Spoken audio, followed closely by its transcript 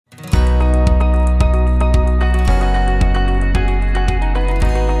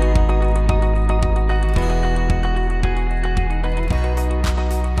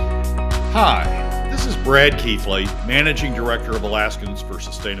Hi, this is Brad Keithley, Managing Director of Alaskans for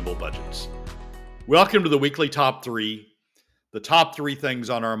Sustainable Budgets. Welcome to the weekly top three, the top three things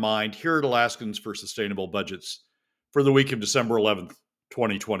on our mind here at Alaskans for Sustainable Budgets for the week of December 11th,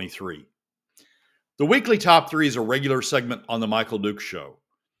 2023. The weekly top three is a regular segment on The Michael Dukes Show.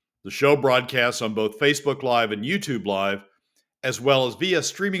 The show broadcasts on both Facebook Live and YouTube Live, as well as via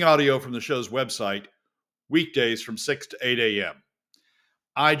streaming audio from the show's website, weekdays from 6 to 8 a.m.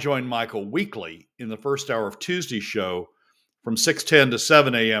 I join Michael weekly in the first hour of Tuesday's show from 6:10 to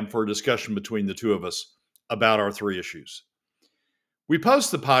 7 a.m. for a discussion between the two of us about our three issues. We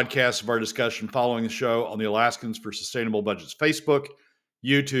post the podcast of our discussion following the show on the Alaskans for Sustainable Budgets Facebook,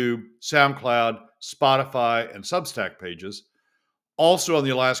 YouTube, SoundCloud, Spotify, and Substack pages, also on the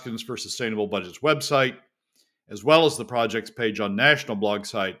Alaskans for Sustainable Budgets website, as well as the project's page on national blog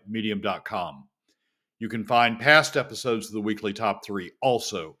site, medium.com. You can find past episodes of the weekly top three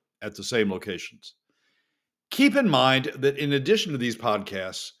also at the same locations. Keep in mind that in addition to these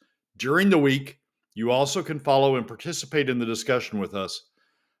podcasts, during the week, you also can follow and participate in the discussion with us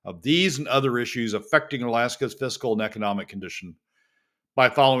of these and other issues affecting Alaska's fiscal and economic condition by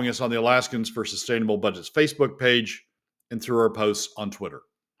following us on the Alaskans for Sustainable Budgets Facebook page and through our posts on Twitter.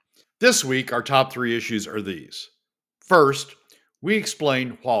 This week, our top three issues are these. First, we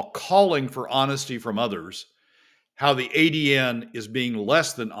explain, while calling for honesty from others, how the ADN is being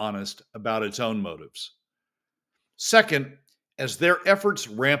less than honest about its own motives. Second, as their efforts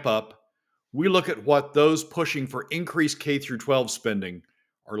ramp up, we look at what those pushing for increased K-12 spending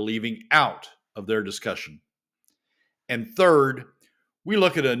are leaving out of their discussion. And third, we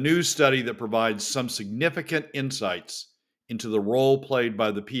look at a new study that provides some significant insights into the role played by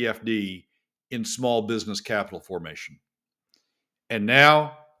the PFD in small business capital formation. And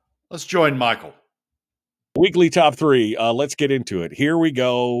now, let's join Michael. Weekly top three. Let's get into it. Here we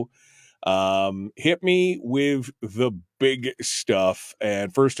go. Hit me with the big stuff.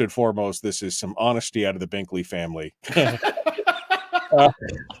 And first and foremost, this is some honesty out of the Binkley family.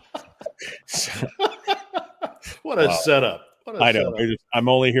 What a setup. I know. I'm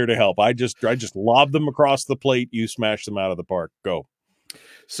only here to help. I just lob them across the plate. You smash them out of the park. Go.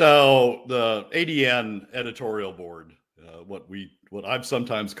 So the ADN editorial board, what I've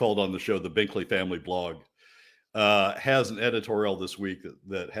sometimes called on the show the Binkley Family Blog, has an editorial this week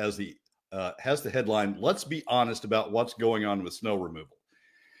that has the headline, "Let's be honest about what's going on with snow removal."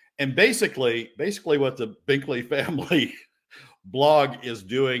 And basically what the Binkley Family Blog is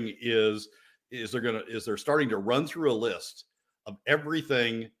doing is they're starting to run through a list of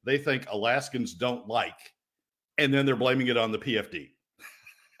everything they think Alaskans don't like, and then they're blaming it on the PFD.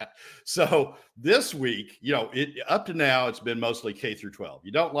 So this week, up to now, it's been mostly K through 12.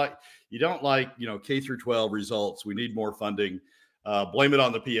 You don't like, K through 12 results. We need more funding. Blame it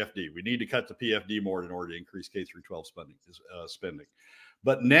on the PFD. We need to cut the PFD more in order to increase K through 12 spending.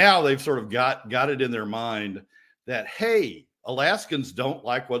 But now they've sort of got it in their mind that, hey, Alaskans don't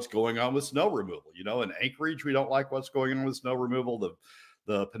like what's going on with snow removal. In Anchorage, we don't like what's going on with snow removal.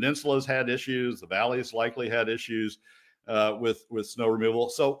 The peninsula's had issues. The valley has likely had issues with snow removal.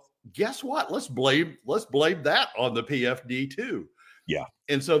 So guess what? Let's blame that on the PFD too. Yeah.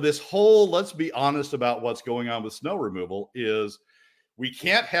 And so this whole let's be honest about what's going on with snow removal is we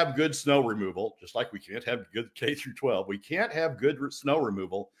can't have good snow removal, just like we can't have good K through 12. We can't have good snow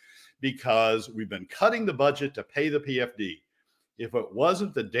removal because we've been cutting the budget to pay the PFD. If it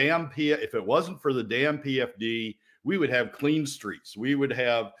wasn't for the damn PFD, we would have clean streets. We would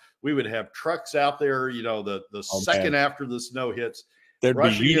have trucks out there, second after the snow hits,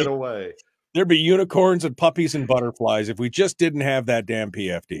 rushing it away. There'd be unicorns and puppies and butterflies if we just didn't have that damn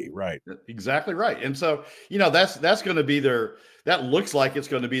PFD. Right. Exactly right. And so, that's going to be that looks like it's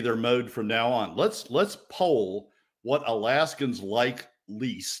going to be their mode from now on. Let's poll what Alaskans like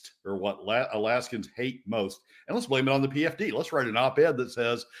least or what Alaskans hate most. And let's blame it on the PFD. Let's write an op-ed that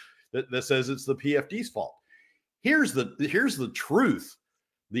says it's the PFD's fault. Here's the truth.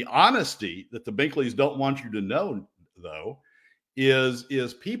 The honesty that the Binkleys don't want you to know, though,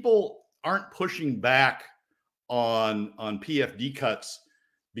 is people aren't pushing back on PFD cuts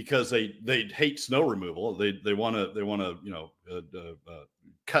because they hate snow removal. They want to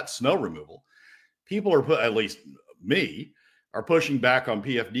cut snow removal. People are at least me are pushing back on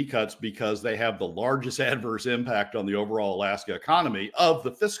PFD cuts because they have the largest adverse impact on the overall Alaska economy of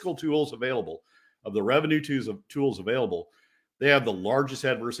the fiscal tools available, of the revenue tools available. They have the largest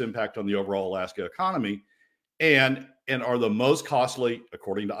adverse impact on the overall Alaska economy and are the most costly,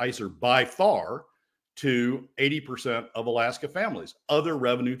 according to ICER, by far to 80% of Alaska families. Other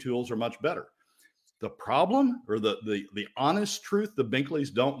revenue tools are much better. The problem, or the honest truth the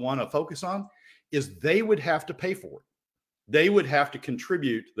Binkleys don't want to focus on, is they would have to pay for it. They would have to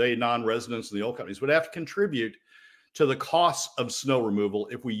contribute, they non-residents and the oil companies would have to contribute to the costs of snow removal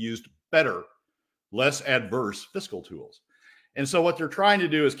if we used better, less adverse fiscal tools. And so what they're trying to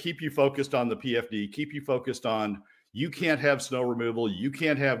do is keep you focused on the PFD, keep you focused on, you can't have snow removal, you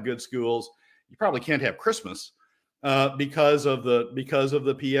can't have good schools, you probably can't have Christmas because of the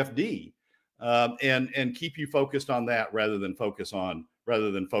PFD, and keep you focused on that rather than focus on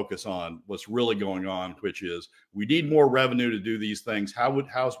what's really going on, which is we need more revenue to do these things.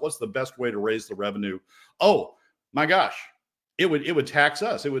 What's the best way to raise the revenue? Oh my gosh, it would tax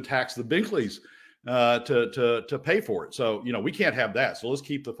us. It would tax the Binkleys to pay for it. So, we can't have that. So let's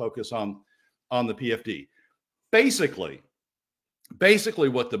keep the focus on the PFD. Basically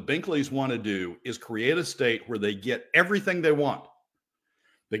what the Binkleys want to do is create a state where they get everything they want.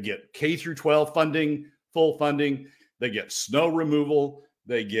 They get K through 12 funding, full funding. They get snow removal.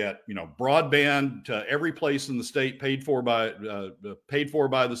 They get, broadband to every place in the state paid for by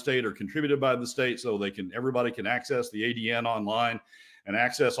the state or contributed by the state, so everybody can access the ADN online and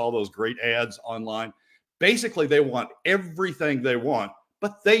access all those great ads online. Basically, they want everything they want,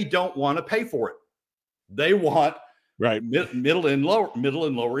 but they don't want to pay for it. They want middle and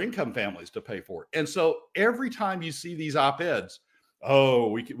lower income families to pay for it. And so every time you see these op-eds, oh,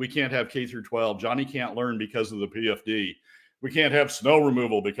 we can't have K through 12. Johnny can't learn because of the PFD. We can't have snow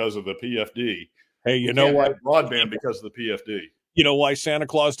removal because of the PFD. Hey, you know what? Broadband because of the PFD. You know why Santa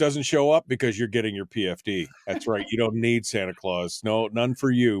Claus doesn't show up? Because you're getting your PFD. That's right. You don't need Santa Claus. No, none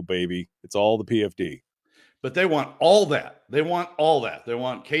for you, baby. It's all the PFD. But they want all that. They want all that. They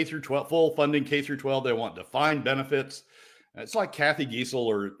want K through 12, full funding K through 12. They want defined benefits. It's like Kathy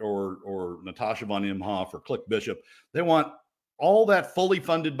Giesel or Natasha von Imhoff or Click Bishop. They want all that fully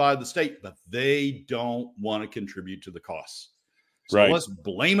funded by the state, but they don't want to contribute to the costs. So let's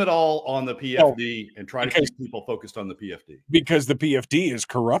blame it all on the PFD and try to keep people focused on the PFD. Because the PFD is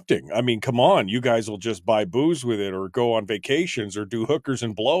corrupting. I mean, come on, you guys will just buy booze with it or go on vacations or do hookers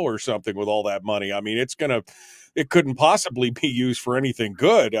and blow or something with all that money. I mean, it couldn't possibly be used for anything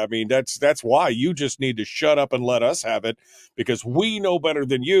good. I mean, that's why you just need to shut up and let us have it, because we know better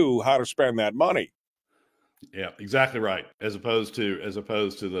than you how to spend that money. Yeah, exactly right. As opposed to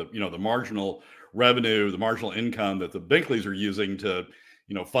the, the marginal revenue, the marginal income that the Binkleys are using to,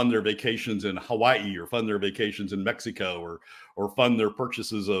 fund their vacations in Hawaii or fund their vacations in Mexico or fund their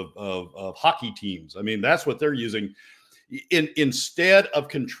purchases of hockey teams. I mean, that's what they're using instead of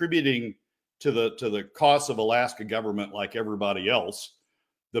contributing to the costs of Alaska government like everybody else.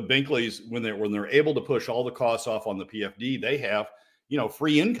 The Binkleys, when they're able to push all the costs off on the PFD, they have,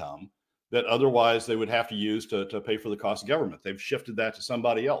 free income that otherwise they would have to use to pay for the cost of government. They've shifted that to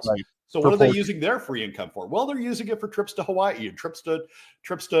somebody else. Right. So what are they using their free income for? Well, they're using it for trips to Hawaii and trips to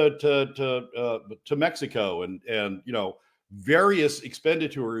Mexico and various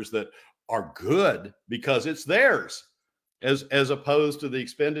expenditures that are good because it's theirs, as opposed to the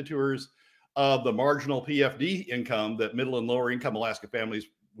expenditures of the marginal PFD income that middle and lower income Alaska families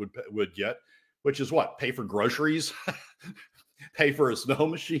would get, which is what? Pay for groceries, pay for a snow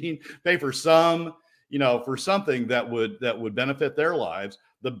machine, pay for some, for something that would benefit their lives.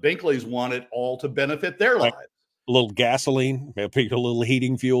 The Binkleys want it all to benefit their lives. A little gasoline, maybe a little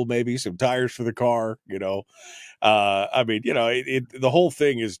heating fuel, maybe some tires for the car, I mean, the whole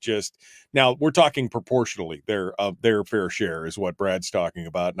thing is just, now we're talking proportionally. Their fair share is what Brad's talking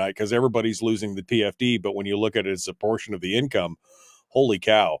about, because everybody's losing the PFD. But when you look at it as a portion of the income, holy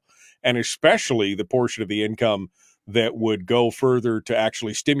cow. And especially the portion of the income that would go further to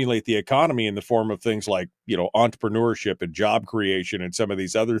actually stimulate the economy in the form of things like, entrepreneurship and job creation and some of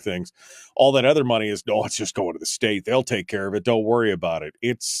these other things. All that other money is, no, it's just going to the state. They'll take care of it. Don't worry about it.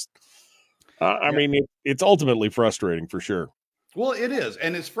 It's, I mean, it's ultimately frustrating for sure. Well, it is.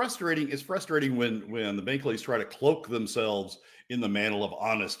 And it's frustrating. It's frustrating when the Binkleys try to cloak themselves in the mantle of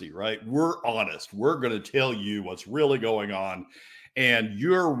honesty, right? We're honest. We're going to tell you what's really going on. And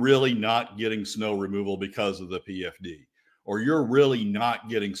you're really not getting snow removal because of the PFD, or you're really not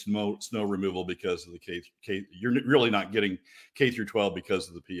getting snow removal because of the K. You're really not getting K through 12 because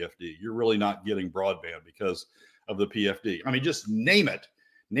of the PFD. You're really not getting broadband because of the PFD. I mean, just name it.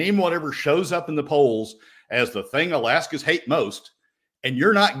 Name whatever shows up in the polls as the thing Alaskans hate most, and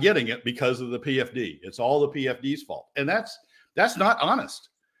you're not getting it because of the PFD. It's all the PFD's fault, and that's not honest.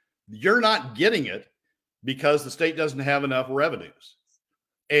 You're not getting it because the state doesn't have enough revenues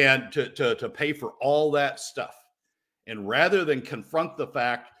and to pay for all that stuff. And rather than confront the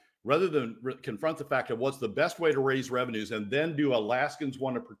fact of what's the best way to raise revenues and then do Alaskans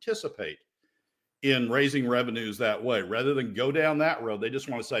want to participate in raising revenues that way. Rather than go down that road, they just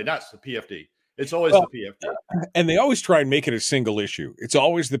want to say, that's the PFD. It's always Well, the PFD. and they always try and make it a single issue. It's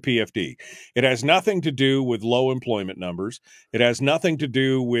always the PFD. It has nothing to do with low employment numbers. It has nothing to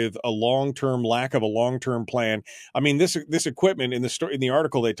do with a long-term lack of a long-term plan. I mean, this equipment in the story, in the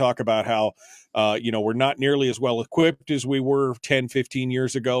article, they talk about how we're not nearly as well equipped as we were 10, 15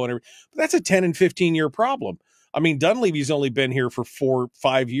 years ago, but that's a 10 and 15-year problem. I mean, Dunleavy's only been here for 4,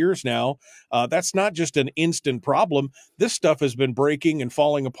 5 years now. That's not just an instant problem. This stuff has been breaking and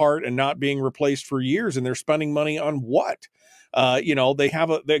falling apart and not being replaced for years, and they're spending money on what? They have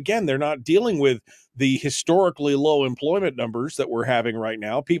again, they're not dealing with the historically low employment numbers that we're having right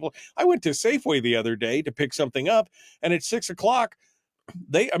now. I went to Safeway the other day to pick something up, and at 6 o'clock,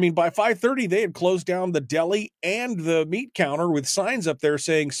 by 5:30, they had closed down the deli and the meat counter with signs up there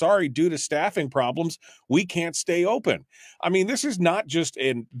saying, sorry, due to staffing problems, we can't stay open. I mean, this is not just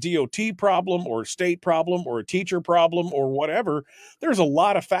a DOT problem or a state problem or a teacher problem or whatever. There's a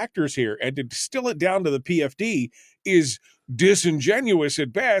lot of factors here. And to distill it down to the PFD is disingenuous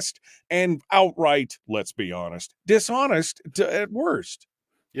at best and outright, let's be honest, dishonest at worst.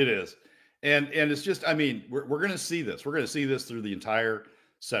 It is. And it's just, I mean, we're going to see this. We're going to see this through the entire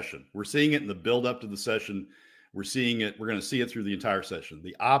session. We're seeing it in the build up to the session. We're going to see it through the entire session.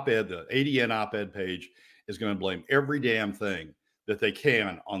 The op-ed, the ADN op-ed page is going to blame every damn thing that they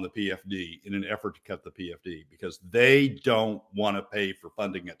can on the PFD in an effort to cut the PFD because they don't want to pay for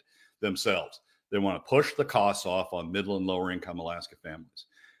funding it themselves. They want to push the costs off on middle and lower income Alaska families.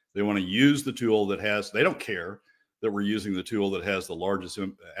 They want to use the tool they don't care that we're using the tool that has the largest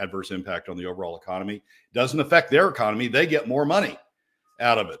adverse impact on the overall economy. It doesn't affect their economy. They get more money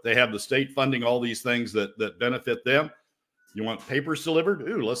out of it. They have the state funding all these things that benefit them. You want papers delivered?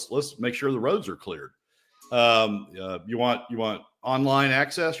 Ooh, let's make sure the roads are cleared. You want online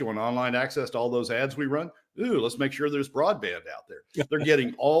access? You want online access to all those ads we run? Ooh, let's make sure there's broadband out there. They're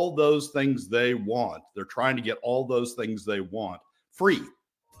getting all those things they want. They're trying to get all those things they want free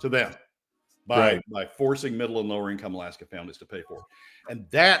to them. By forcing middle and lower income Alaska families to pay for it. And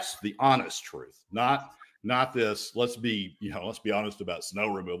that's the honest truth, not this, let's be honest about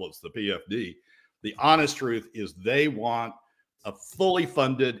snow removal. It's the PFD. The honest truth is they want a fully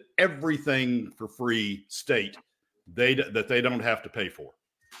funded, everything for free state that they don't have to pay for.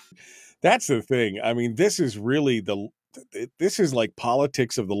 That's the thing. I mean, this is really this is like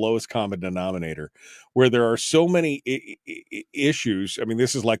politics of the lowest common denominator, where there are so many issues. I mean,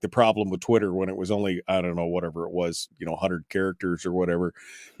 this is like the problem with Twitter when it was only, I don't know, whatever it was, 100 characters or whatever.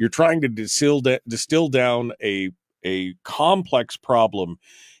 You're trying to distill down a complex problem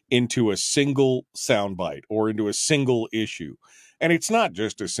into a single soundbite or into a single issue. And it's not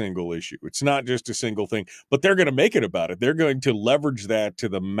just a single issue. It's not just a single thing, but they're going to make it about it. They're going to leverage that to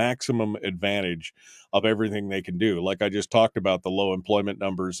the maximum advantage of everything they can do. Like I just talked about the low employment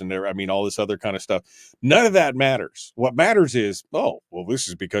numbers and all this other kind of stuff. None of that matters. What matters is, this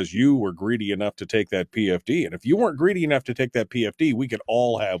is because you were greedy enough to take that PFD. And if you weren't greedy enough to take that PFD, we could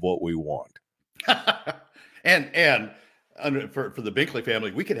all have what we want. and for the Binkley family,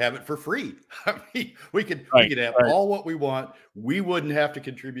 we could have it for free. I mean, we could have all what we want. We wouldn't have to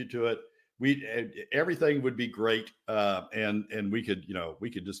contribute to it. Everything would be great. And we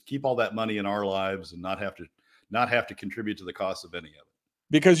could just keep all that money in our lives and not have to contribute to the cost of any of it.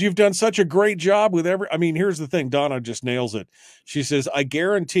 Because you've done such a great job with here's the thing. Donna just nails it. She says, I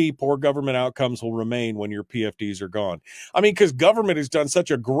guarantee poor government outcomes will remain when your PFDs are gone. I mean, because government has done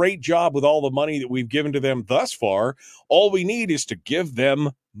such a great job with all the money that we've given to them thus far. All we need is to give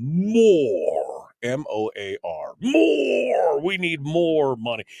them more. MOAR. More. We need more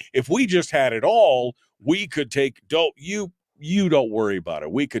money. If we just had it all, we could you don't worry about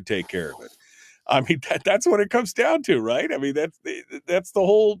it. We could take care of it. I mean, that's what it comes down to, right? I mean, that's the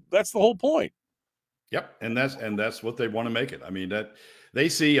whole point. Yep, and that's what they want to make it. I mean, that they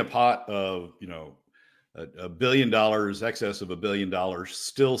see a pot of $1 billion, excess of $1 billion,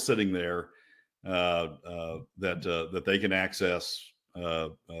 still sitting there that they can access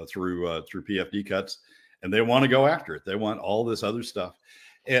through PFD cuts, and they want to go after it. They want all this other stuff,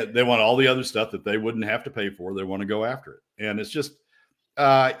 and they want all the other stuff that they wouldn't have to pay for. They want to go after it, and it's just.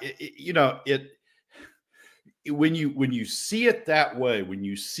 When you see it that way, when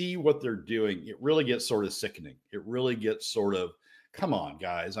you see what they're doing, it really gets sort of sickening. It really gets sort of, come on,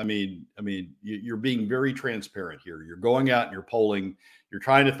 guys. I mean, you're being very transparent here. You're going out and you're polling. You're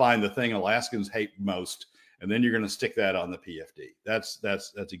trying to find the thing Alaskans hate most, and then you're going to stick that on the PFD.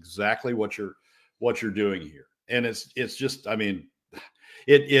 That's exactly what you're doing here. And it's just, I mean,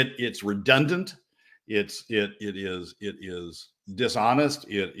 it's redundant. it is dishonest.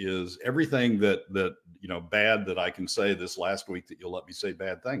 It is everything that bad that I can say this last week that you'll let me say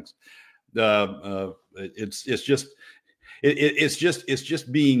bad things. It's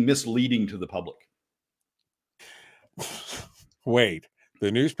just being misleading to the public. Wait,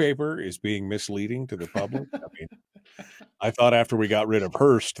 the newspaper is being misleading to the public? I mean, I thought after we got rid of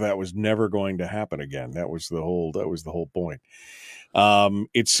Hearst, that was never going to happen again. That was the whole point.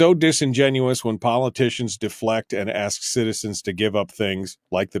 It's so disingenuous when politicians deflect and ask citizens to give up things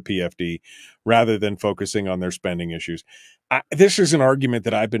like the PFD rather than focusing on their spending issues. This is an argument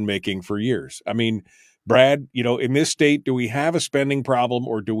that I've been making for years. I mean, Brad, in this state, do we have a spending problem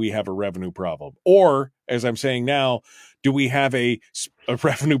or do we have a revenue problem? Or, as I'm saying now, do we have a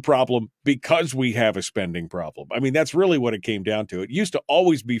revenue problem because we have a spending problem? I mean, that's really what it came down to. It used to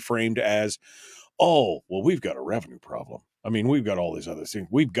always be framed as, oh, well, we've got a revenue problem. I mean, we've got all these other things.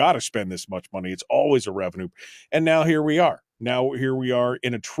 We've got to spend this much money. It's always a revenue. And now here we are. Now here we are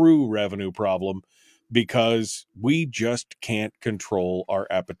in a true revenue problem because we just can't control our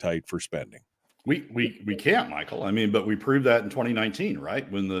appetite for spending. We can't, Michael. I mean, but we proved that in 2019,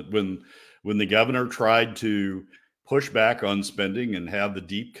 right? When the governor tried to push back on spending and have the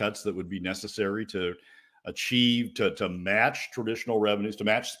deep cuts that would be necessary to achieve to match traditional revenues, to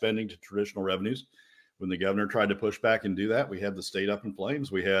match spending to traditional revenues. When the governor tried to push back and do that, we had the state up in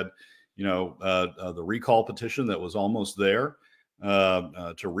flames. We had, the recall petition that was almost there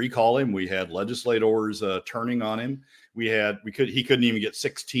to recall him. We had legislators turning on him. He couldn't even get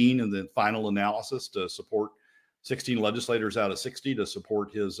 16 in the final analysis to support 16 legislators out of 60 to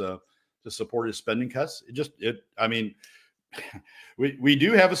support his spending cuts. We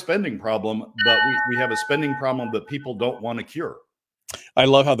do have a spending problem, but we have a spending problem that people don't want to cure. I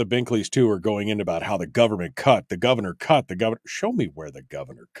love how the Binkleys too are going in about how the governor cut. Show me where the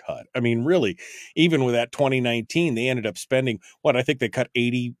governor cut. I mean, really, even with that 2019, they ended up spending I think they cut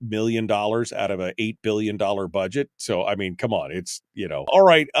 $80 million out of a $8 billion budget. So, I mean, come on, it's, all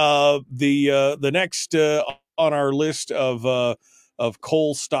right. The next on our list of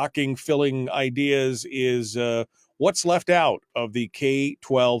coal stocking filling ideas is what's left out of the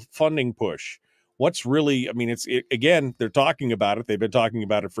K-12 funding push. What's really, I mean, again, they're talking about it. They've been talking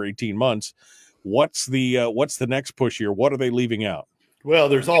about it for 18 months. What's the next push here? What are they leaving out? Well,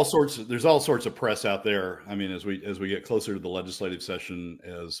 there's all sorts of press out there. I mean, as we get closer to the legislative session,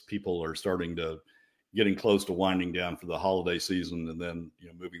 as people are getting close to winding down for the holiday season, and then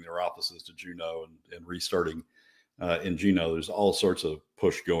moving their offices to Juneau and restarting in Juneau, there's all sorts of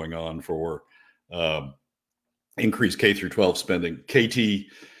push going on for increased K through 12 spending.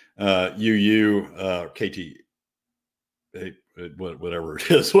 Whatever it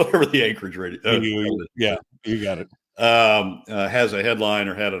is, whatever the Anchorage radio. Yeah, you got it. Has a headline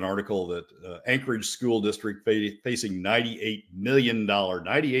or had an article that Anchorage School District facing $98 million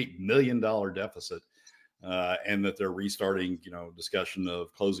deficit, and that they're restarting, discussion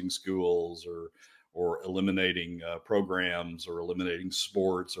of closing schools or eliminating programs or eliminating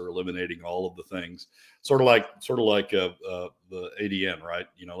sports or eliminating all of the things. Sort of like the ADN, right?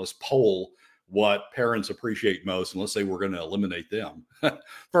 Let's poll what parents appreciate most, and let's say we're going to eliminate them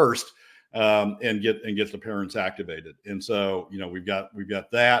first, and get the parents activated. And so we've got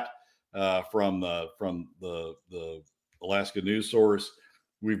that from the Alaska News Source.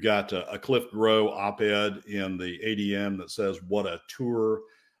 We've got a Cliff Grow op-ed in the ADN that says what a tour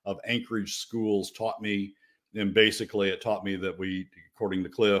of Anchorage schools taught me. And basically it taught me that according to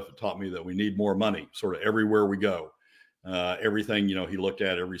Cliff, it taught me that we need more money sort of everywhere we go. Everything, he looked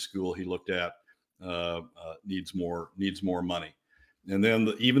at, every school he looked at needs more money. And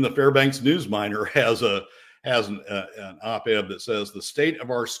then even the Fairbanks News Miner has an op-ed that says the state of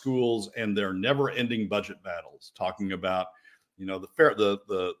our schools and their never-ending budget battles, talking about,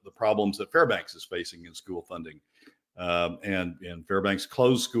 the problems that Fairbanks is facing in school funding. And Fairbanks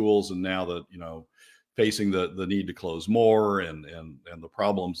closed schools, and now that facing the need to close more and the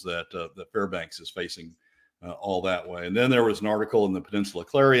problems that Fairbanks is facing all that way. And then there was an article in the Peninsula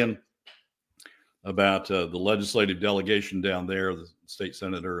Clarion about the legislative delegation down there, the state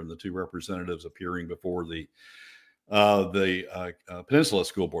senator and the two representatives appearing before the Peninsula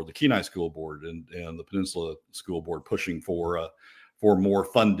School Board, the Kenai School Board, and the Peninsula School Board pushing for more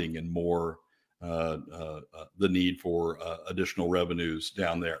funding and more the need for additional revenues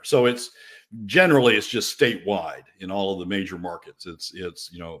down there. So it's just statewide in all of the major markets.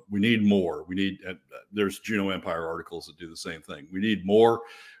 It's we need more. There's Juneau Empire articles that do the same thing. We need more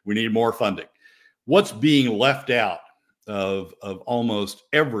funding. What's being left out of almost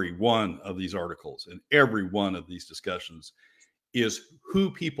every one of these articles and every one of these discussions is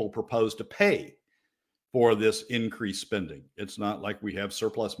who people propose to pay for this increased spending. It's not like we have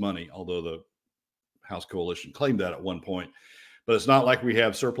surplus money, although the House coalition claimed that at one point. But it's not like we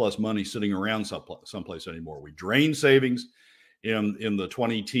have surplus money sitting around someplace anymore. We drained savings in the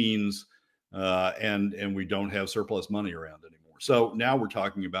 20 teens, and we don't have surplus money around anymore. So now we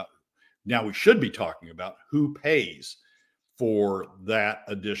should be talking about who pays for that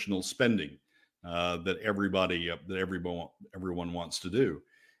additional spending that everyone wants to do.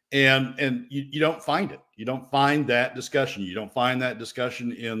 And you don't find it. You don't find that discussion. You don't find that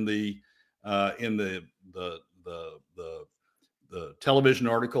discussion in the television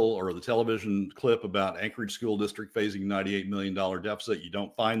article or the television clip about Anchorage School District facing $98 million deficit. You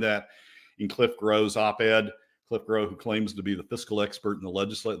don't find that in Cliff Grove's op-ed. Cliff Grove, who claims to be the fiscal expert in the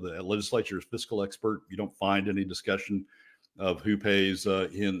legislature's fiscal expert. You don't find any discussion of who pays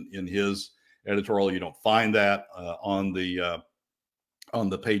in his editorial. You don't find that on the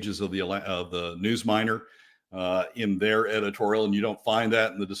pages of the News Miner in their editorial, and you don't find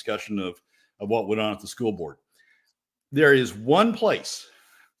that in the discussion of what went on at the school board. There is one place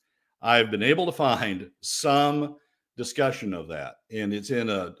I've been able to find some discussion of that, and it's in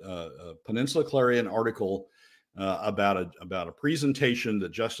a Peninsula Clarion article about a presentation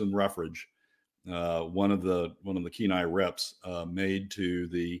that Justin Ruffridge, one of the Kenai reps, made to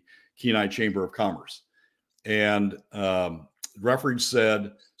the Kenai Chamber of Commerce. And Ruffridge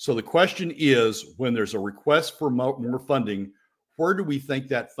said, so the question is, when there's a request for more funding, where do we think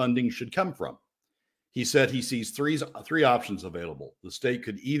that funding should come from? He said he sees three options available. The state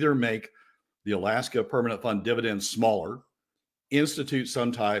could either make the Alaska Permanent Fund dividends smaller, institute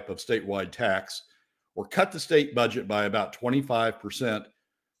some type of statewide tax, or cut the state budget by about 25%,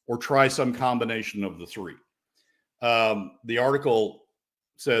 or try some combination of the three. The article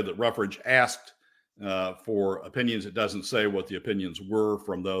said that Ruffridge asked for opinions. It doesn't say what the opinions were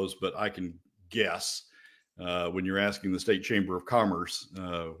from those, but I can guess when you're asking the State Chamber of Commerce,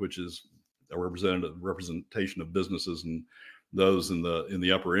 which is a representation of businesses and those in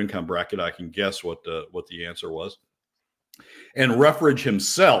the upper income bracket, I can guess what the answer was. And Ruffridge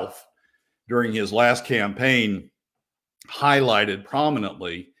himself, during his last campaign, highlighted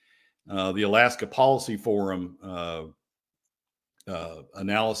prominently the Alaska Policy Forum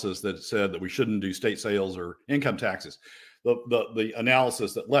analysis that said that we shouldn't do state sales or income taxes. The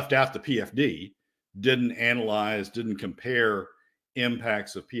analysis that left out the PFD didn't compare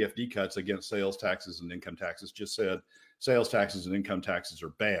impacts of PFD cuts against sales taxes and income taxes, just said sales taxes and income taxes are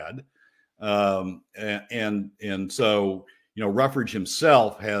bad. And so, Ruffridge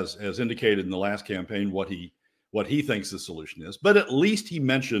himself has indicated in the last campaign what he thinks the solution is, but at least he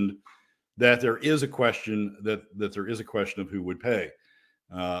mentioned that there is a question of who would pay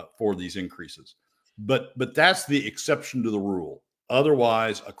for these increases. But that's the exception to the rule.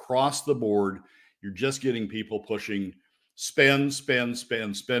 Otherwise, across the board, you're just getting people pushing spend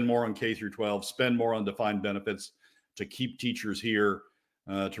more on K through 12, spend more on defined benefits to keep teachers here,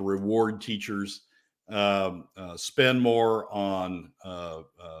 to reward teachers, spend more on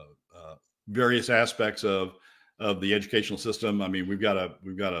various aspects of the educational system. I mean, we've got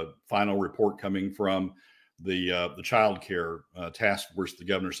a final report coming from the child care task force the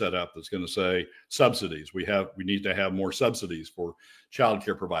governor set up that's going to say subsidies. We need to have more subsidies for child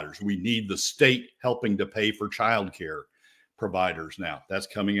care providers. We need the state helping to pay for child care providers now. That's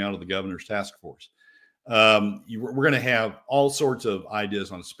coming out of the governor's task force. We're going to have all sorts of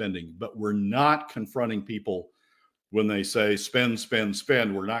ideas on spending, but we're not confronting people when they say spend.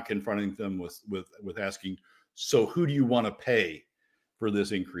 We're not confronting them with asking, so who do you want to pay for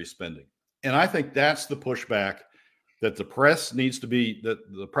this increased spending? And I think that's the pushback that the press needs to be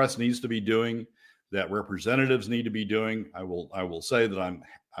doing, that representatives need to be doing. I will say that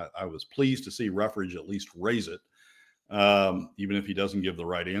I was pleased to see Ruffridge at least raise it, even if he doesn't give the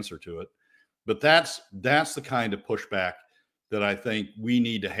right answer to it. But that's the kind of pushback that I think we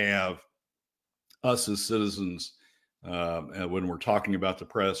need to have, us as citizens, when we're talking about the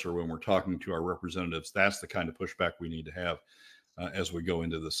press or when we're talking to our representatives. That's the kind of pushback we need to have as we go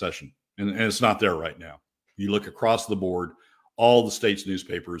into the session. And it's not there right now. You look across the board, all the state's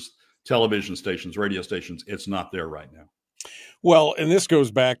newspapers, television stations, radio stations, it's not there right now. Well, and this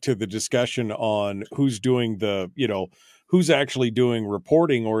goes back to the discussion on who's doing who's actually doing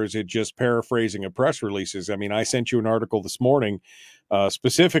reporting, or is it just paraphrasing of press releases? I mean, I sent you an article this morning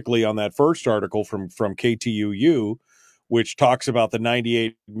specifically on that first article from KTUU, which talks about the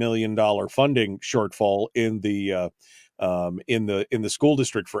 $98 million funding shortfall in the school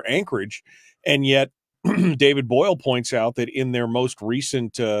district for Anchorage. And yet David Boyle points out that in their most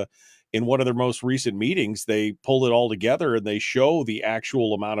recent in one of their most recent meetings, they pull it all together and they show the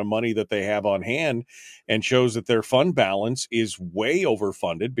actual amount of money that they have on hand, and shows that their fund balance is way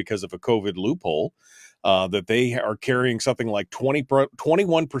overfunded because of a COVID loophole, that they are carrying something like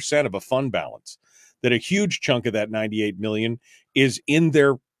 21% of a fund balance, that a huge chunk of that 98 million is in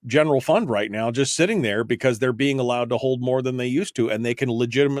their general fund right now, just sitting there because they're being allowed to hold more than they used to, and they can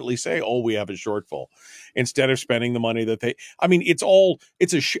legitimately say, oh, we have a shortfall, instead of spending the money that they, I mean,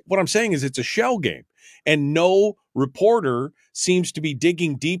 what I'm saying is it's a shell game, and no reporter seems to be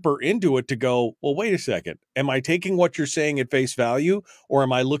digging deeper into it to go, well, wait a second, am I taking what you're saying at face value, or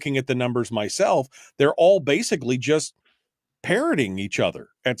am I looking at the numbers myself? They're all basically just parroting each other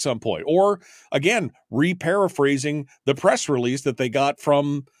at some point, or again, re-paraphrasing the press release that they got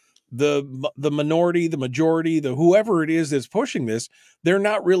from the minority, the majority, the whoever it is that's pushing this. They're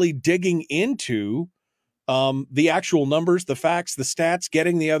not really digging into the actual numbers, the facts, the stats,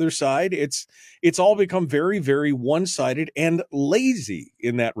 getting the other side. It's all become very, very one-sided and lazy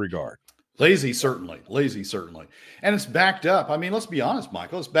in that regard. Lazy, certainly. And it's backed up. I mean, let's be honest,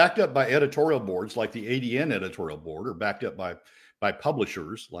 Michael. It's backed up by editorial boards like the ADN editorial board, or backed up by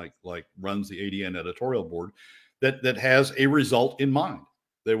publishers like runs the ADN editorial board that has a result in mind.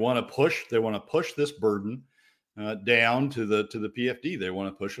 They want to push this burden down to the PFD. They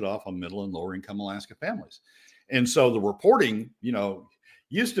want to push it off on middle and lower income Alaska families. And so the reporting,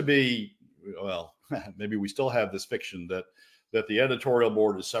 used to be, well, maybe we still have this fiction that the editorial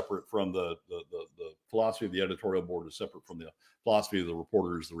board is separate from the philosophy of the editorial board is separate from the philosophy of the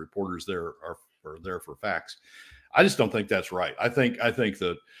reporters. The reporters there are there for facts. I just don't think that's right. I think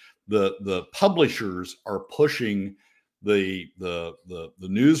that the publishers are pushing the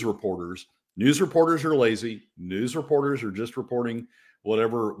news reporters. News reporters are lazy. News reporters are just reporting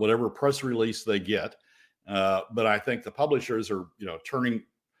whatever press release they get. But I think the publishers are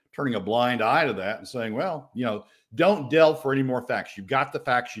turning a blind eye to that and saying, well, don't delve for any more facts. You've got the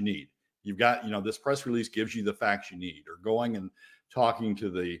facts you need. You've got, this press release gives you the facts you need. Or going and talking to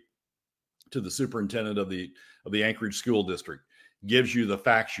the superintendent of the Anchorage School District gives you the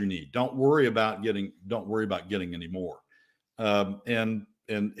facts you need. Don't worry about getting any more. And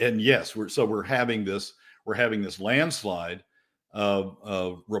yes, we're having this landslide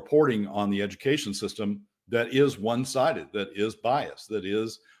of reporting on the education system that is one-sided, that is biased, that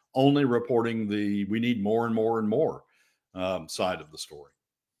is only reporting we need more and more and more side of the story.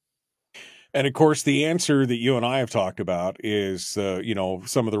 And of course, the answer that you and I have talked about is,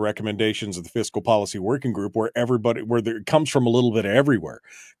 some of the recommendations of the Fiscal Policy Working Group, where it comes from a little bit of everywhere,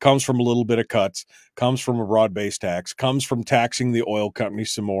 comes from a little bit of cuts, comes from a broad-based tax, comes from taxing the oil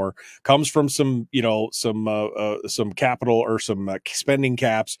companies some more, comes from some capital or some spending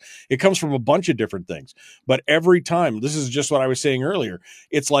caps. It comes from a bunch of different things. But every time, this is just what I was saying earlier,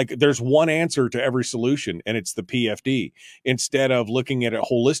 it's like there's one answer to every solution, and it's the PFD. Instead of looking at it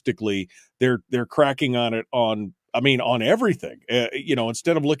holistically, they're cracking on it on everything.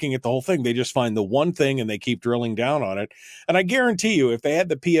 Instead of looking at the whole thing, they just find the one thing and they keep drilling down on it. And I guarantee you, if they had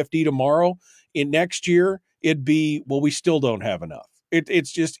the PFD tomorrow, in next year, it'd be, well, we still don't have enough.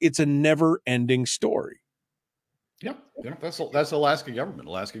 It's a never ending story. Yep. That's Alaska government.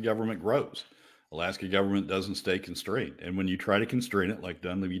 Alaska government grows. Alaska government doesn't stay constrained. And when you try to constrain it, like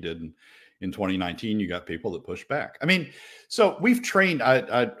Dunleavy did in 2019, you got people that push back. I mean, so we've trained,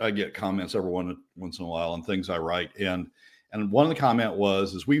 I get comments every once in a while on things I write. And one of the comment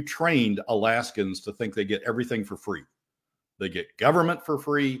is we've trained Alaskans to think they get everything for free. They get government for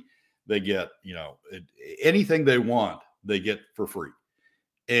free. They get, anything they want, they get for free.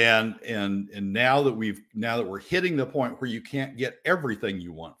 And now that we're hitting the point where you can't get everything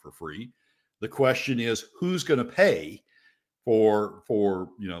you want for free, the question is, who's going to pay for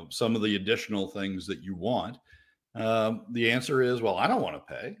some of the additional things that you want? The answer is, well, I don't want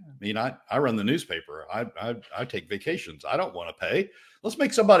to pay. I mean, I run the newspaper. I take vacations. I don't want to pay. Let's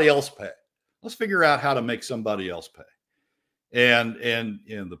make somebody else pay. Let's figure out how to make somebody else pay. And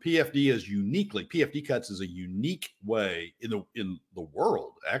the PFD cuts is a unique way in the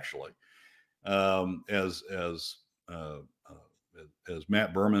world, actually. As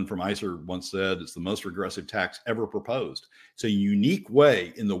Matt Berman from ICER once said, it's the most regressive tax ever proposed. It's a unique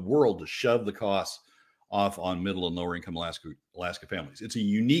way in the world to shove the costs off on middle and lower income Alaska families. It's a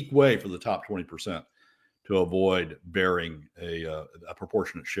unique way for the top 20% to avoid bearing a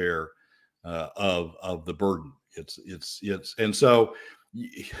proportionate share of the burden. And so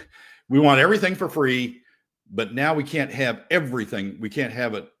we want everything for free, but now we can't have everything. We can't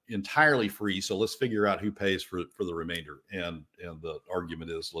have it entirely free. So let's figure out who pays for the remainder. And the argument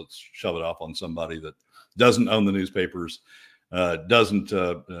is, let's shove it off on somebody that doesn't own the newspapers, doesn't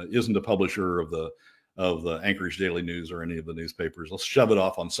isn't a publisher of the Anchorage Daily News or any of the newspapers. Let's shove it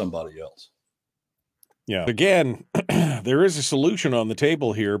off on somebody else. Yeah. Again, there is a solution on the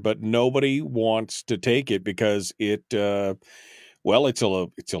table here, but nobody wants to take it because it's a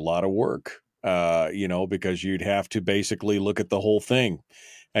lot of work. Because you'd have to basically look at the whole thing,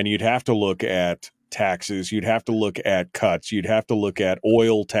 and you'd have to look at taxes, you'd have to look at cuts, you'd have to look at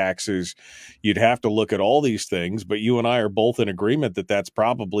oil taxes, you'd have to look at all these things. But you and I are both in agreement that that's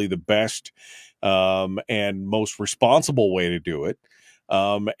probably the best and most responsible way to do it.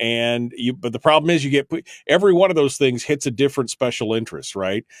 But the problem is every one of those things hits a different special interest,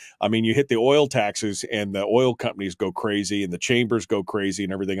 right? I mean, you hit the oil taxes and the oil companies go crazy and the chambers go crazy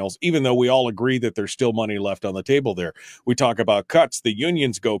and everything else, even though we all agree that there's still money left on the table there. We talk about cuts, the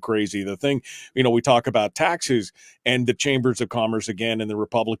unions go crazy. We talk about taxes and the chambers of commerce again and the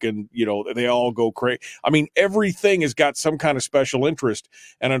Republican, they all go crazy. I mean, everything has got some kind of special interest.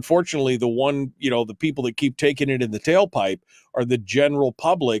 And unfortunately, the people that keep taking it in the tailpipe are the general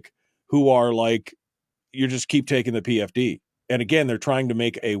public, who are like, you just keep taking the PFD. And again, they're trying to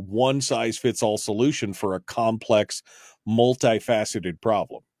make a one-size-fits-all solution for a complex, multifaceted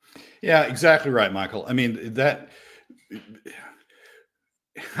problem. Yeah, exactly right, Michael. I mean,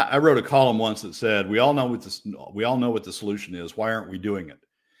 I wrote a column once that said, we all know what the solution is. Why aren't we doing it?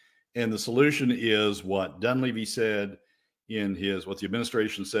 And the solution is what Dunleavy said what the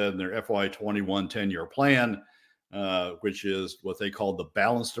administration said in their FY21 10-year plan, which is what they call the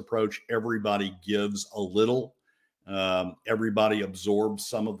balanced approach. Everybody gives a little. Everybody absorbs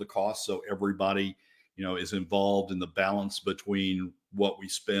some of the costs. So everybody, is involved in the balance between what we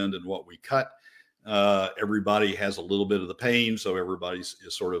spend and what we cut. Everybody has a little bit of the pain. So everybody's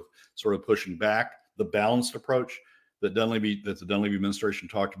is sort of pushing back. The balanced approach that the Dunleavy administration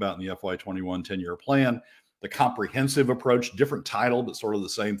talked about in the FY21 10-year plan. The comprehensive approach, different title, but sort of the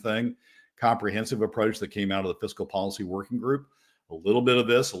same thing. Comprehensive approach that came out of the Fiscal Policy Working Group. A little bit of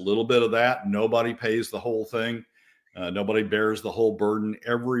this, a little bit of that. Nobody pays the whole thing. Nobody bears the whole burden.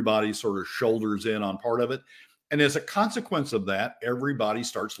 Everybody sort of shoulders in on part of it. And as a consequence of that, everybody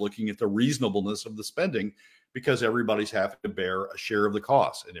starts looking at the reasonableness of the spending, because everybody's having to bear a share of the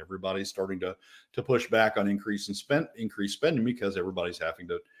cost, and everybody's starting to push back on increased spending because everybody's having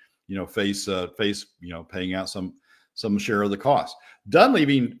to face paying out some share of the cost.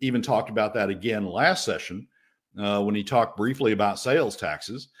 Dunleavy even talked about that again last session when he talked briefly about sales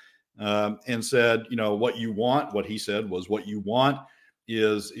taxes, and said, what he said was, what you want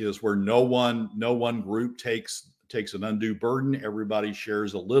is where no one group takes an undue burden. Everybody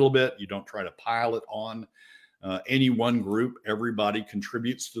shares a little bit. You don't try to pile it on any one group. Everybody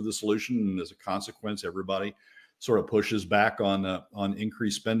contributes to the solution, and as a consequence, everybody sort of pushes back on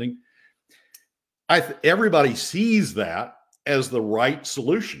increased spending. Everybody sees that as the right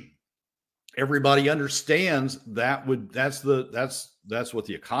solution. Everybody understands that's what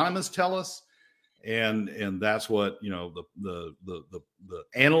the economists tell us, and that's what the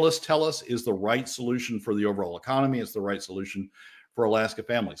analysts tell us is the right solution for the overall economy. It's the right solution for Alaska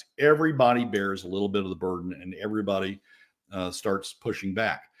families. Everybody bears a little bit of the burden, and everybody starts pushing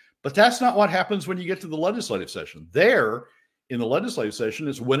back. But that's not what happens when you get to the legislative session. There, in the legislative session,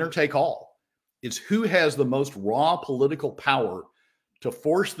 it's winner take all. It's who has the most raw political power to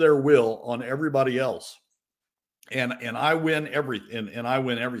force their will on everybody else. And I win everything. And I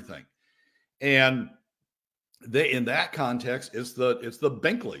win everything. And in that context, it's the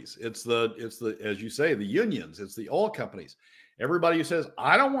Binkleys. It's the as you say, the unions. It's the oil companies. Everybody who says,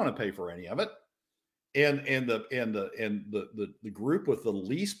 I don't want to pay for any of it. And the group with the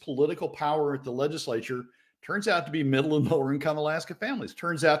least political power at the legislature turns out to be middle and lower income Alaska families.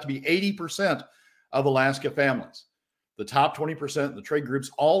 Turns out to be 80% of Alaska families. The top 20%, the trade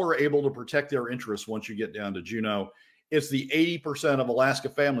groups, all are able to protect their interests once you get down to Juneau. It's the 80% of Alaska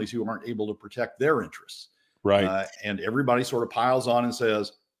families who aren't able to protect their interests. Right. And everybody sort of piles on and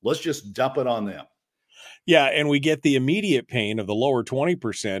says, let's just dump it on them. Yeah, and we get the immediate pain of the lower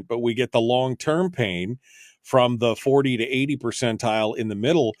 20%, but we get the long-term pain from the 40 to 80 percentile in the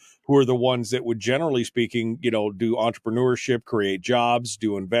middle, who are the ones that would, generally speaking, do entrepreneurship, create jobs,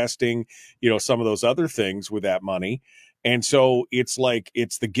 do investing, some of those other things with that money. And so it's like,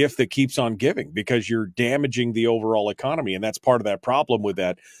 it's the gift that keeps on giving, because you're damaging the overall economy. And that's part of that problem with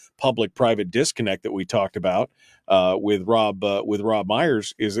that public-private disconnect that we talked about with Rob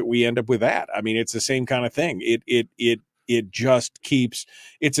Myers, is that we end up with that. I mean, it's the same kind of thing. It just keeps,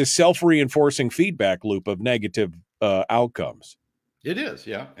 it's a self-reinforcing feedback loop of negative outcomes. It is,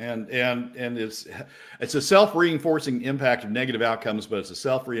 yeah, and it's a self-reinforcing impact of negative outcomes, but it's a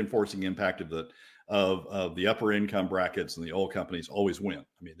self-reinforcing impact of the upper income brackets and the oil companies always win.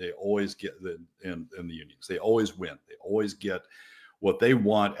 I mean, they always get and the unions, they always win. They always get what they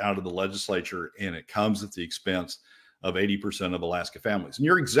want out of the legislature, and it comes at the expense of 80% of Alaska families. And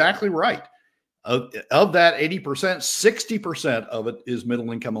you're exactly right. Of that 80%, 60% of it is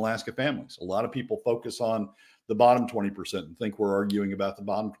middle income Alaska families. A lot of people focus on the bottom 20% and think we're arguing about the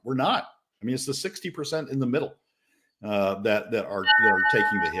bottom. We're not. I mean, it's the 60% in the middle that are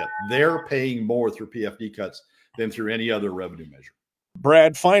taking the hit. They're paying more through PFD cuts than through any other revenue measure.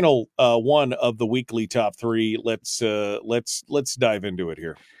 Brad, final one of the weekly top three. Let's dive into it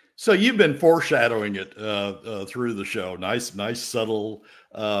here. So you've been foreshadowing it through the show. Nice, subtle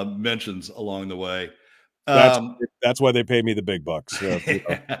mentions along the way. That's why they pay me the big bucks.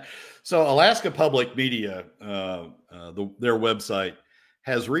 So Alaska Public Media, their website,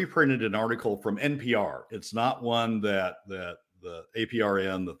 has reprinted an article from NPR. It's not one that the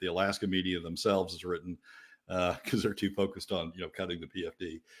APRN, that the Alaska media themselves has written, because they're too focused on cutting the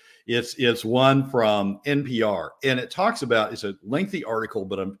PFD. It's one from NPR, and it talks about, it's a lengthy article,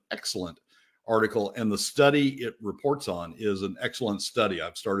 but an excellent article, and the study it reports on is an excellent study.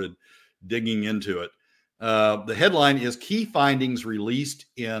 I've started digging into it. The headline is Key Findings Released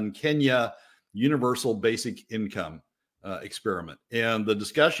in Kenya Universal Basic Income Experiment. And the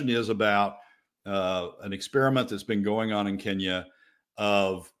discussion is about an experiment that's been going on in Kenya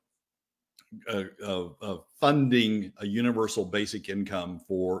of funding a universal basic income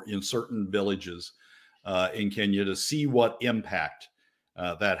in certain villages in Kenya to see what impact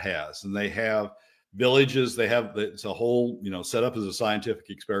that has. And they have villages, it's a whole, set up as a scientific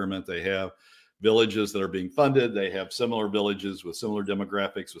experiment. They have villages that are being funded. They have similar villages with similar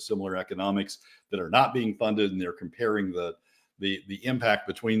demographics, with similar economics that are not being funded, and they're comparing the impact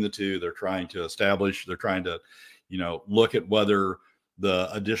between the two. They're trying to look at whether the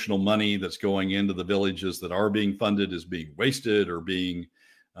additional money that's going into the villages that are being funded is being wasted or being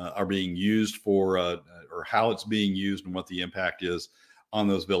used for, or how it's being used and what the impact is on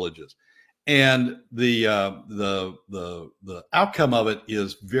those villages. And the outcome of it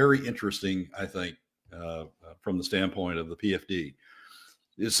is very interesting, I think, from the standpoint of the PFD.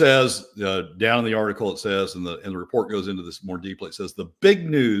 It says down in the article, it says, and the report goes into this more deeply. It says the big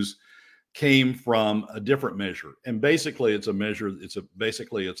news came from a different measure, and basically it's a measure. It's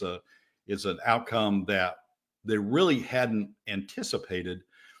an outcome that they really hadn't anticipated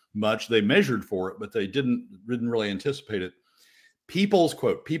much. They measured for it, but they didn't really anticipate it.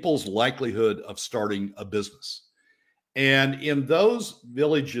 People's likelihood of starting a business. And in those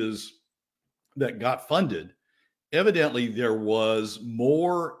villages that got funded, evidently there was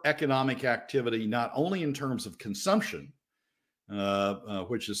more economic activity, not only in terms of consumption,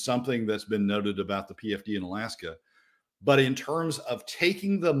 which is something that's been noted about the PFD in Alaska, but in terms of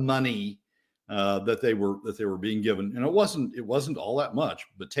taking the money that they were being given, and it wasn't all that much,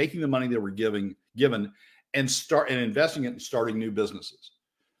 but taking the money they were given and investing it and starting new businesses.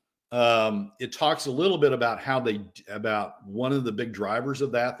 It talks a little bit about about one of the big drivers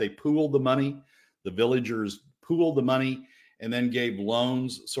of that. They pooled the money. The villagers pooled the money and then gave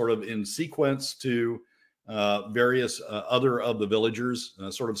loans sort of in sequence to various other of the villagers,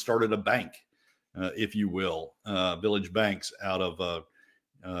 sort of started a bank, if you will, village banks out of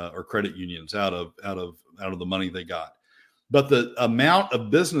or credit unions out of the money they got. But the amount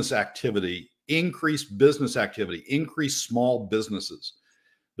of business activity, increased small businesses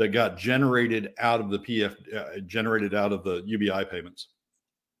that got generated out of the generated out of the UBI payments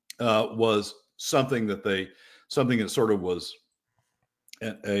was something that sort of was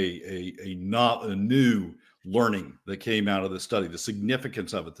a new learning that came out of the study. The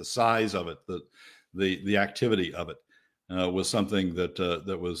significance of it, the size of it, the activity of it was something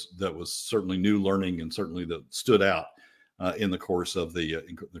that was certainly new learning, and certainly that stood out in the course of the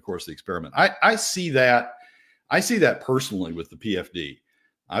experiment. I see that personally with the PFD.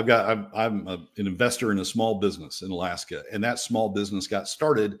 I'm an investor in a small business in Alaska, and that small business got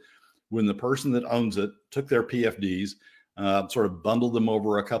started when the person that owns it took their PFDs, sort of bundled them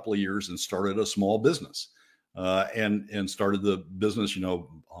over a couple of years and started a small business, and started the business,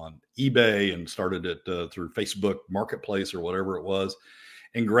 on eBay, and started it through Facebook Marketplace or whatever it was.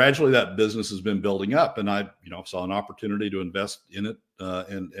 And gradually that business has been building up, and I, saw an opportunity to invest in it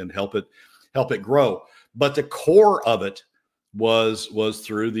and help it grow. But the core of it was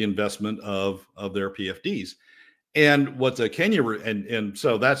through the investment of their PFDs. And what the Kenya, and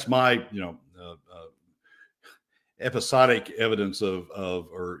so that's my, episodic evidence of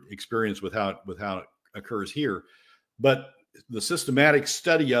or experience with how it occurs here. But the systematic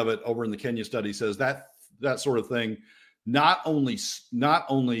study of it over in the Kenya study says that sort of thing not only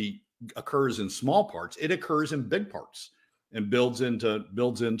occurs in small parts. It occurs in big parts and builds into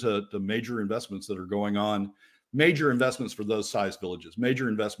the major investments that are going on, major investments for those size villages, major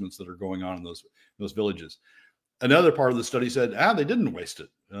investments that are going on in those villages. Another part of the study said, they didn't waste it.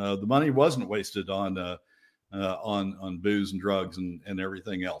 The money wasn't wasted on booze and drugs and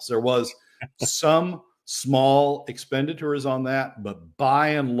everything else. There was some small expenditures on that, but by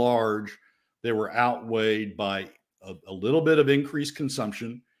and large, they were outweighed by a little bit of increased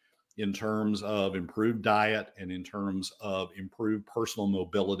consumption in terms of improved diet and in terms of improved personal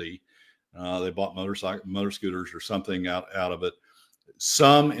mobility. They bought motor scooters or something out of it.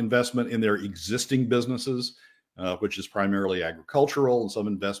 Some investment in their existing businesses, which is primarily agricultural, and some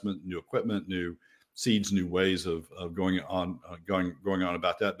investment in new equipment, new seeds, new ways of going on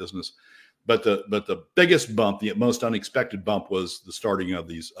about that business. But the biggest bump, the most unexpected bump, was the starting of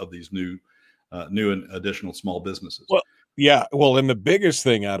these new and additional small businesses. Well, yeah. Well, and the biggest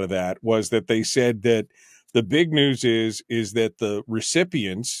thing out of that was that they said that the big news is that the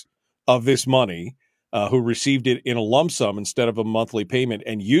recipients of this money, who received it in a lump sum instead of a monthly payment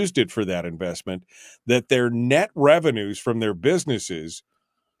and used it for that investment, that their net revenues from their businesses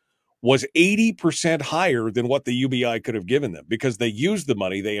was 80% higher than what the UBI could have given them, because they used the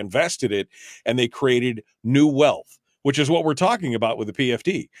money, they invested it, and they created new wealth, which is what we're talking about with the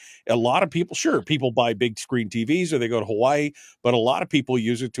PFD. A lot of people, sure, people buy big screen TVs or they go to Hawaii, but a lot of people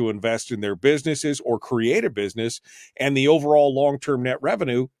use it to invest in their businesses or create a business, and the overall long-term net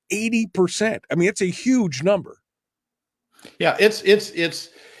revenue, 80%. I mean, it's a huge number. Yeah, it's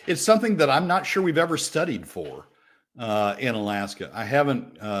something that I'm not sure we've ever studied for in Alaska. I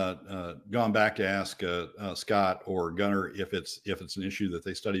haven't gone back to ask Scott or Gunnar if it's an issue that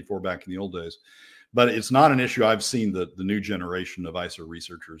they studied for back in the old days. But it's not an issue I've seen the new generation of ISA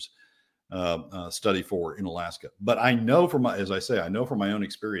researchers study for in Alaska. But I know as I say, I know from my own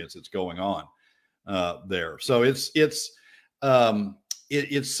experience, it's going on there. So it's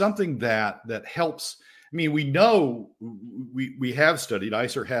something that helps. I mean, we know we have studied,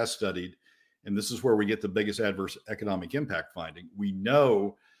 ISA has studied, and this is where we get the biggest adverse economic impact finding. We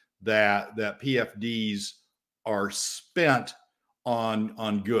know that PFDs are spent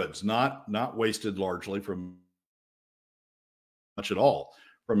on goods, not wasted largely from much at all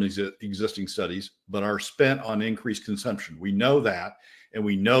from existing studies, but are spent on increased consumption. We know that, and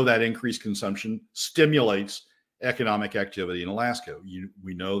we know that increased consumption stimulates economic activity in Alaska.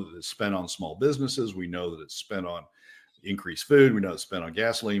 We know that it's spent on small businesses. We know that it's spent on increased food. We know it's spent on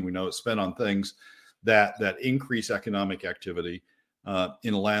gasoline. We know it's spent on things that increase economic activity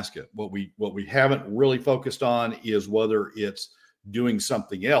in Alaska. What we haven't really focused on is whether it's doing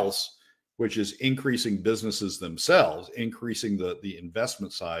something else, which is increasing businesses themselves, increasing the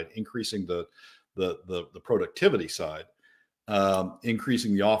investment side, increasing the productivity side,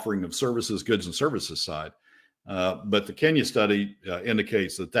 increasing the offering of services, goods and services side. But the Kenya study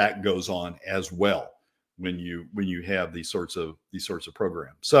indicates that goes on as well when you have these sorts of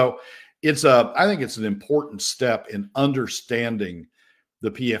programs. So I think it's an important step in understanding the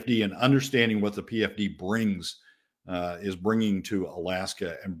PFD and understanding what the PFD is bringing to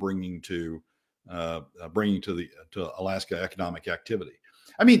Alaska and bringing to Alaska economic activity.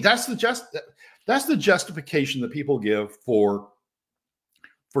 I mean, that's the justification that people give for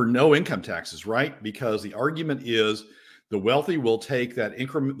no income taxes, right? Because the argument is the wealthy will take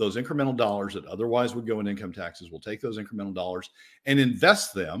those incremental dollars that otherwise would go in income taxes, will take those incremental dollars and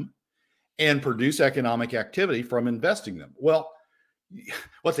invest them and produce economic activity from investing them. Well,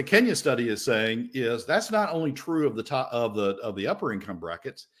 what the Kenya study is saying is that's not only true of the top of the upper income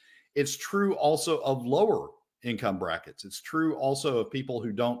brackets, it's true also of lower income brackets. It's true also of people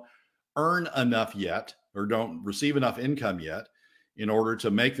who don't earn enough yet or don't receive enough income yet in order to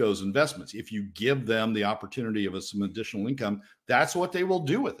make those investments. If you give them the opportunity of some additional income, that's what they will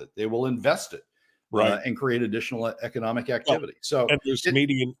do with it. They will invest it, right, and create additional economic activity. So, and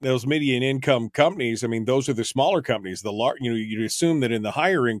those median income companies, I mean, those are the smaller companies. You'd assume that in the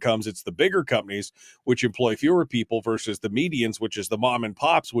higher incomes, it's the bigger companies which employ fewer people versus the medians, which is the mom and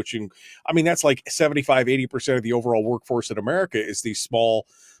pops. That's like 75-80% of the overall workforce in America is these small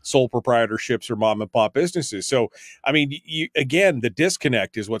sole proprietorships or mom and pop businesses. So, I mean, again, the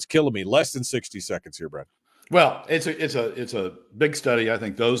disconnect is what's killing me. Less than 60 seconds here, Brad. Well, it's a big study. I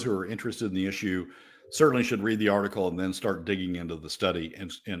think those who are interested in the issue certainly should read the article and then start digging into the study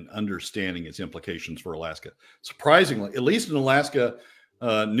and understanding its implications for Alaska. Surprisingly, at least an Alaska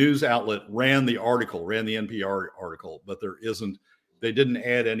news outlet ran the NPR article, but they didn't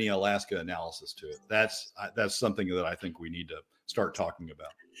add any Alaska analysis to it. That's something that I think we need to start talking about.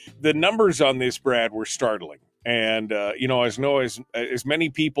 The numbers on this, Brad, were startling. And as many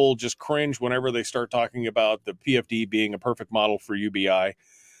people just cringe whenever they start talking about the PFD being a perfect model for UBI.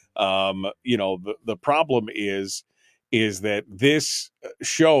 The problem is that this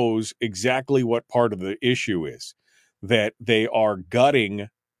shows exactly what part of the issue is, that they are gutting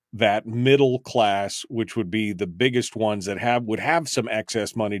that middle class, which would be the biggest ones that would have some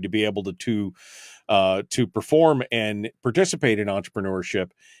excess money to be able to perform and participate in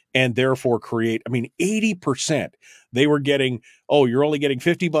entrepreneurship, and therefore create. I mean, 80% they were getting. Oh, you're only getting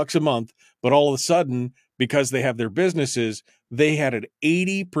 $50 a month, but all of a sudden, because they have their businesses, they had an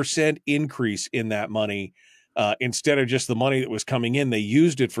 80% increase in that money. Instead of just the money that was coming in, they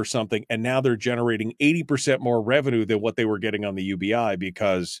used it for something, and now they're generating 80% more revenue than what they were getting on the UBI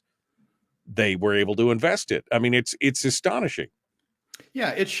because they were able to invest it. I mean, it's astonishing.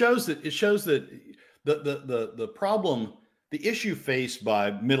 Yeah, it shows that the problem, the issue faced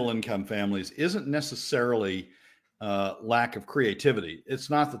by middle income families isn't necessarily lack of creativity. It's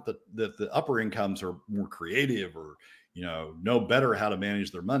not that the upper incomes are more creative or know better how to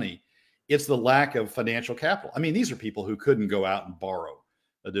manage their money. It's the lack of financial capital. I mean, these are people who couldn't go out and borrow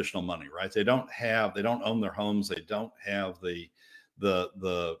additional money, right? They don't own their homes. They don't have the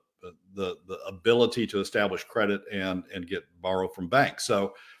ability to establish credit and borrow from banks.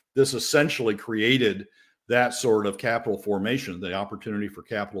 So this essentially created that sort of capital formation, the opportunity for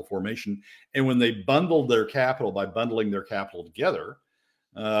capital formation. And when they bundled their capital, by bundling their capital together,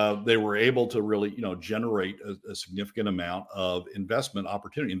 they were able to really, generate a significant amount of investment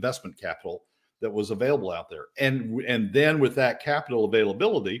opportunity, investment capital that was available out there. And then with that capital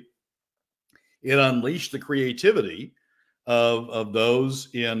availability, it unleashed the creativity of those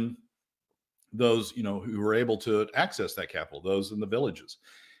who were able to access that capital, those in the villages.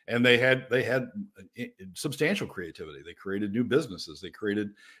 And they had substantial creativity. They created new businesses. They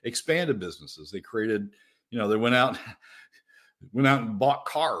created expanded businesses. They created, they went out and bought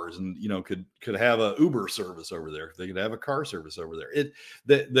cars, and could have a Uber service over there. They could have a car service over there.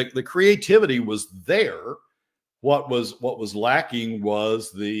 The creativity was there. What was lacking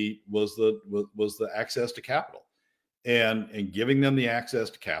was the access to capital, and giving them the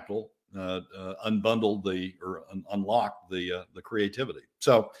access to capital unlocked the creativity.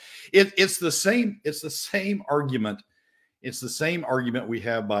 So it's the same argument. It's the same argument we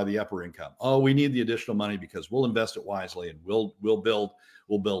have by the upper income. Oh, we need the additional money because we'll invest it wisely, and we'll build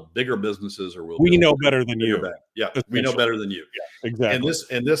bigger businesses, or we know better than you. Yeah, we know better than you. Yeah, exactly.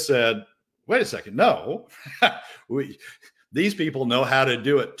 And this said, wait a second, no, these people know how to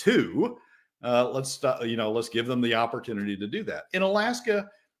do it too. Let's give them the opportunity to do that. In Alaska,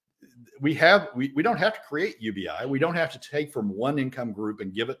 we don't have to create UBI. We don't have to take from one income group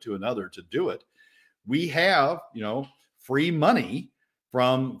and give it to another to do it. We have, free money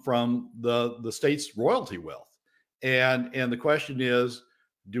from the state's royalty wealth. And the question is,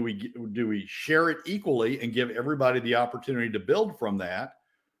 do we share it equally and give everybody the opportunity to build from that?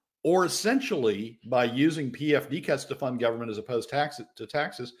 Or essentially, by using PFD cuts to fund government as opposed to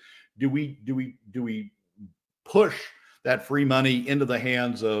taxes, do we push that free money into the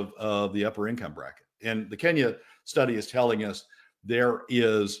hands of the upper income bracket? And the Kenya study is telling us there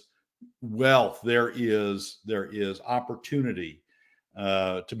is wealth, there is opportunity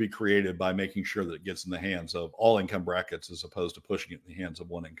to be created by making sure that it gets in the hands of all income brackets as opposed to pushing it in the hands of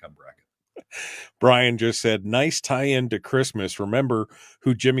one income bracket. Brian just said, nice tie-in to Christmas. Remember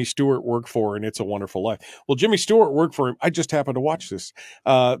who Jimmy Stewart worked for in It's a Wonderful Life. Well, Jimmy Stewart worked for him. I just happened to watch this.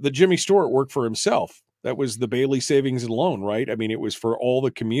 The Jimmy Stewart worked for himself. That was the Bailey Savings and Loan, right? I mean, it was for all the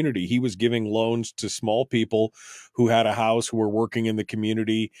community. He was giving loans to small people who had a house, who were working in the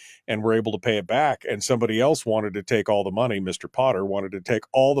community and were able to pay it back. And somebody else wanted to take all the money. Mr. Potter wanted to take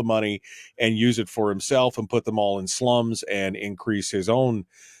all the money and use it for himself and put them all in slums and increase his own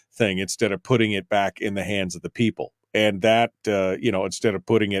thing instead of putting it back in the hands of the people. And that, instead of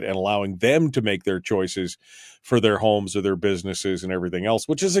putting it and allowing them to make their choices for their homes or their businesses and everything else,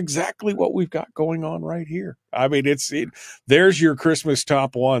 which is exactly what we've got going on right here. I mean, there's your Christmas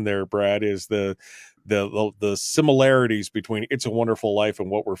top one there, Brad, is the similarities between It's a Wonderful Life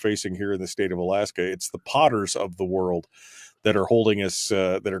and what we're facing here in the state of Alaska. It's the Potters of the world that are holding us,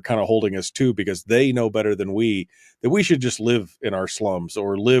 that are kind of holding us to, because they know better than we that we should just live in our slums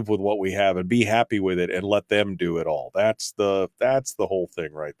or live with what we have and be happy with it and let them do it all. That's the whole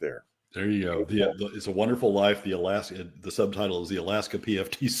thing right there. There you go. It's a Wonderful Life. The subtitle is the Alaska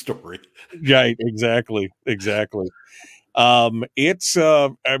PFT story. Right. Exactly. It's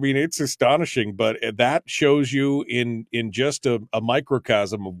astonishing, but that shows you in just a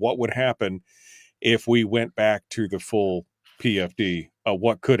microcosm of what would happen if we went back to the full PFD,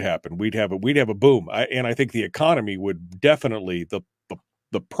 what could happen? We'd have a boom, and I think the economy would definitely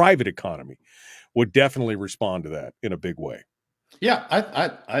the private economy would definitely respond to that in a big way. Yeah,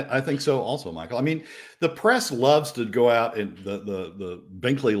 I think so also, Michael. I mean, the press loves to go out, and the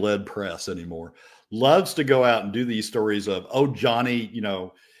Binkley-led press anymore loves to go out and do these stories of, oh, Johnny,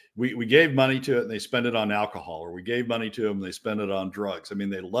 we gave money to it and they spent it on alcohol, or we gave money to them and they spent it on drugs. I mean,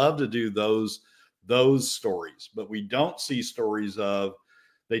 they love to do those stories, but we don't see stories of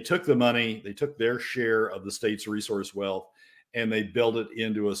they took the money, they took their share of the state's resource wealth, and they built it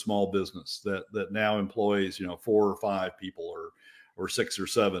into a small business that now employs 4 or 5 people or 6 or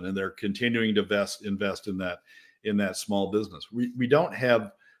 7, and they're continuing to invest in that small business. We don't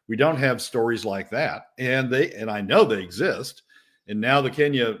have stories like that, and I know they exist. And now the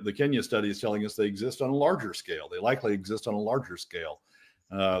Kenya study is telling us they exist on a larger scale. They likely exist on a larger scale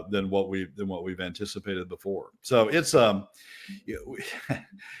than what we've anticipated before. So it's we'll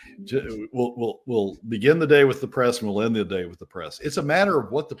begin the day with the press and we'll end the day with the press. It's a matter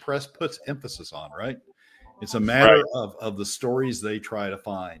of what the press puts emphasis on, right? It's a matter of the stories they try to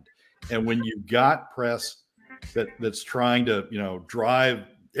find. And when you've got press that's trying to drive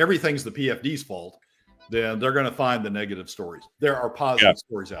everything's the PFD's fault, then they're going to find the negative stories. There are positive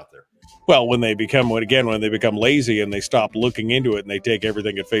stories out there. Well, when they become lazy and they stop looking into it and they take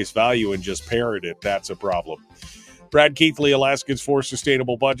everything at face value and just parrot it, that's a problem. Brad Keithley, Alaskans for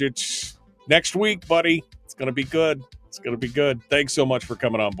Sustainable Budgets. Next week, buddy, it's going to be good. It's going to be good. Thanks so much for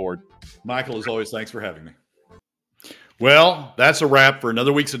coming on board. Michael, as always, thanks for having me. Well, that's a wrap for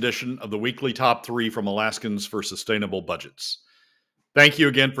another week's edition of the weekly top 3 from Alaskans for Sustainable Budgets. Thank you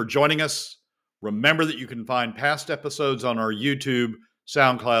again for joining us. Remember that you can find past episodes on our YouTube,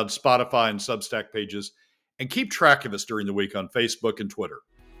 SoundCloud, Spotify, and Substack pages, and keep track of us during the week on Facebook and Twitter.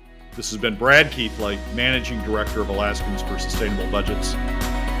 This has been Brad Keithley, Managing Director of Alaskans for Sustainable Budgets.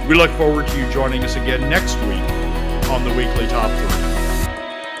 We look forward to you joining us again next week on the Weekly Top 3.